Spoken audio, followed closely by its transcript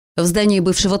В здании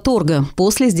бывшего торга.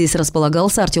 После здесь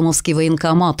располагался Артёмовский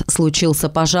военкомат. Случился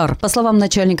пожар. По словам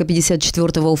начальника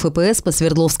 54-го УФПС по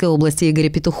Свердловской области Игоря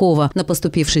Петухова, на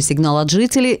поступивший сигнал от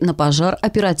жителей на пожар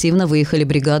оперативно выехали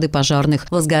бригады пожарных.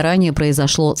 Возгорание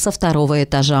произошло со второго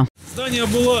этажа. Здание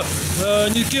было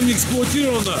никем не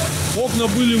эксплуатировано, окна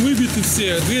были выбиты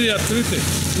все, двери открыты.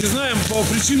 Не знаем, по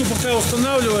причину пока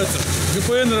устанавливается,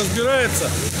 ГПН разбирается.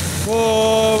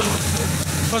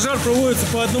 Пожар проводится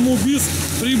по одному БИС,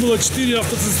 прибыло 4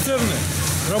 автоцистерны.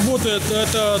 Работает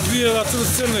это 2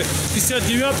 автоцистерны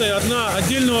 59-я, одна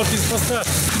отдельного поста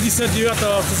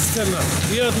 59-го автоцистерна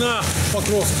и одна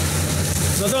Покровск.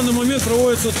 На данный момент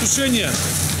проводится тушение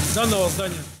данного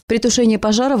здания. При тушении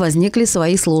пожара возникли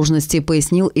свои сложности,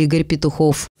 пояснил Игорь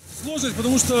Петухов. Сложность,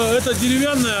 потому что это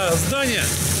деревянное здание,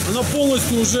 оно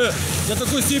полностью уже до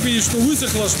такой степени, что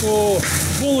высохло, что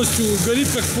полностью горит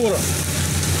как порох.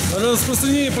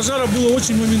 Распространение пожара было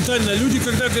очень моментально. Люди,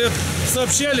 когда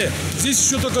сообщали, здесь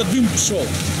еще только дым шел.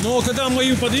 Но когда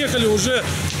мы подъехали, уже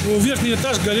верхний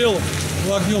этаж горел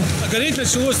огнем. А гореть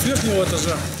началось с верхнего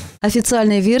этажа.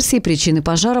 Официальной версии причины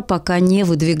пожара пока не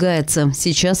выдвигается.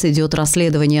 Сейчас идет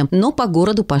расследование. Но по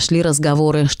городу пошли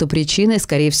разговоры, что причиной,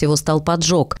 скорее всего, стал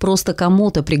поджог. Просто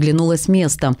кому-то приглянулось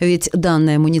место. Ведь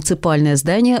данное муниципальное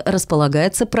здание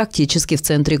располагается практически в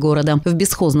центре города, в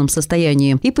бесхозном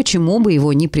состоянии. И почему бы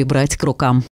его не прибрать к рукам?